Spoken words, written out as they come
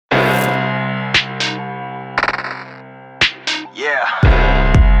Yeah.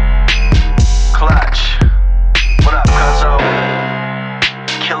 Clutch. What up, cuzzo?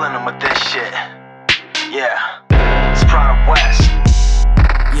 Killing them with this shit. Yeah. It's Prada West.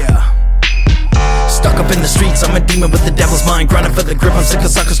 Yeah. Stuck up in the streets, I'm a demon with the devil's mind. Grinding for the grip, I'm sick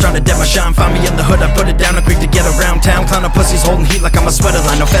of suckers trying to dead my shine. Find me in the hood, I put it down, I'm quick to get around town. Clown of pussies holding heat like I'm a sweater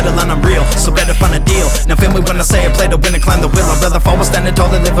line. No feather line, I'm real, so better find a deal. Now feel me when I say I play to win and climb the wheel. I'd rather fall while standing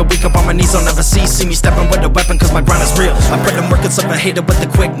tall than live a week up on my knees. I'll never see me stepping with a weapon, cause my grind is real. I put them working something, hated with the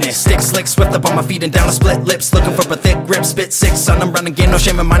quickness. Stick slick, swift up on my feet and down to split lips. Looking for a thick grip, spit six, son, I'm running game, no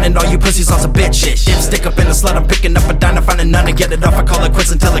shame in mine. And all you pussies on some bitch shit. Dipstick up in the slut, I'm picking up a dime to find a none to get it off. I call it quits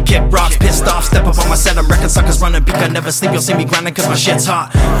until it kick rocks. Pissed off, step up on my set, I'm wrecking suckers, running beak, I never sleep. You'll see me grinding cause my shit's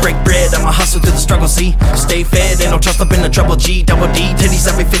hot. Break bread, I'ma hustle through the struggle, see. Stay fed, ain't no trust up in the trouble. G, double D, titties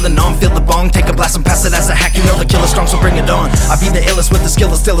every feeling on. Feel the bong, take a blast and pass it as a hack. You know the killer strong, so bring it on. I be the illest with the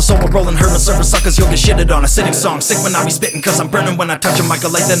skill, still a soul rolling. Hurt and service suckers, you'll get shitted on. A sitting song, sick when I be spitting, cause I'm burning when I touch a mic. I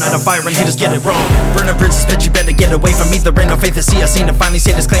light the night of fire and haters get it wrong. Burning bridges, bitch, you better get away from me. There ain't no faith to see. I seen to finally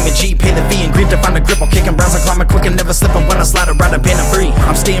say this claiming G. Pay the fee and grieve to find a grip. I'm kicking rounds, I'm climbing quick and never slipping. When I slide around, I'm paying free.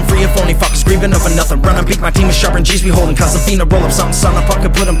 I'm staying free if only fuckers grieving over nothing. Running beat, my team is sharp and G's we holding. Cause I'm fiend to roll up something, son. I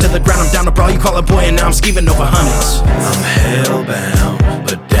pocket put them to the ground. I'm down to brawl, you call a boy, and now I'm skeeving over hundreds. I'm hellbound,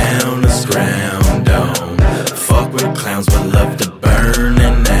 but down is ground. Don't fuck with clowns, but love to burn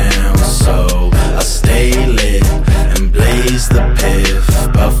it now. So I stay lit and blaze the piff.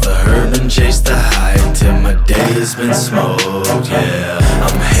 Puff the herb and chase the high till my day has been smoked. Yeah,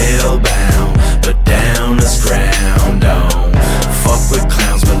 I'm hellbound, but down is ground. Don't fuck with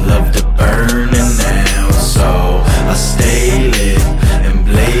clowns, but love to burn it now. So I stay lit and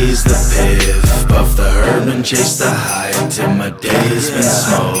blaze the piff. Puff the herb and chase the high till my day has been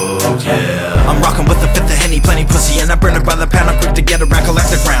smoked. Yeah, I'm rocking with the fifth of Henny, plenty pussy, and I burn it by the pound. I'm quick to get around,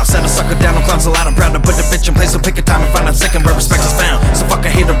 collect the ground. Set a sucker down on clowns a lot. I'm proud to put the bitch in place, so pick a time and find a second where respect is found. So fuck a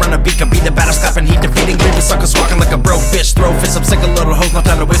hater, run a beat, I beat the batter, slapping heat, defeating greedy suckers, walking like a broke bitch. Throw fists, I'm sick of little hoes, no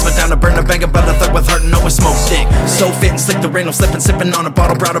time to waste my time to burn a bag about a thug with heart and always smoke stick. So fit and slick, the rain, I'm slipping, sipping on a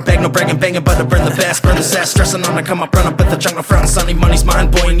bottle, brought a bag, no bragging, banging, but I burn the best, burn the sass, stressing on I come up, run up at the jungle front, sunny money's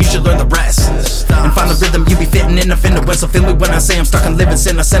mine, boy, and you should learn the rest. And find the rhythm you be fitting in, offender when, so feel me when I say I'm stuck in living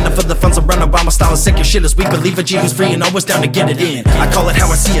sin. I send it for the funds, I'm running while my style is sick, your shit is weak, believe a G who's free and always down to get it in. I call it how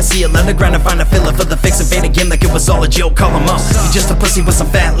I see it, let it grind and find a filler for the fix and fade again like it was all a joke, call him up. You just a pussy with some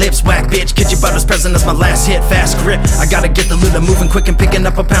fat lips, whack bitch, kid you about as present as my last hit, fast grip. I gotta get the loot, I'm moving quick and picking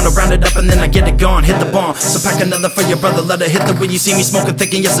up a pound, I round it up and then I get it gone, hit the bomb. So pack another for your brother, let it hit the when you see me smoking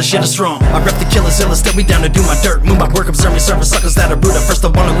thick and yes the shit is strong. I rep the killers, ill, still be down to do my dirt, move my work, observe me, service suckers that are rude. At first I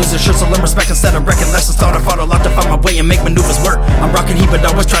wanna lose their shirt, so learn respect instead of wrecking lessons. Thought I fought a lot to find my way and make maneuvers work. I'm rocking heat, but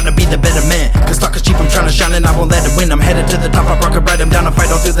always trying to be the better man. Cause talk is cheap, I'm trying to shine and I won't let it win. I'm headed to the top, I rock it right, I'm down to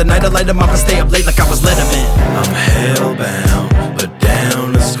fight all through the night. I light them up and stay up late like I was Letterman. I'm hellbound, but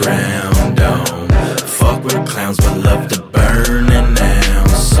down is ground. Don't fuck with clowns, but love to burn it now.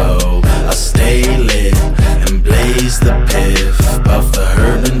 So I stay lit and blaze the piff. Puff the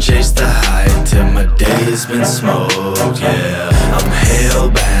herb and chase the high till my day has been smoked. Yeah, I'm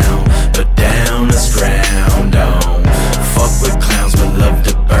hellbound, but down is ground. Don't fuck with clowns, but love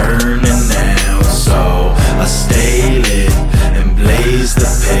to burn it now. So I stay lit and blaze the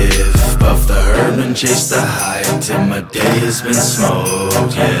piff. Puff the herb and chase the high till my day has been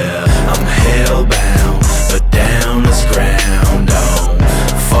smoked. Yeah, I'm hellbound.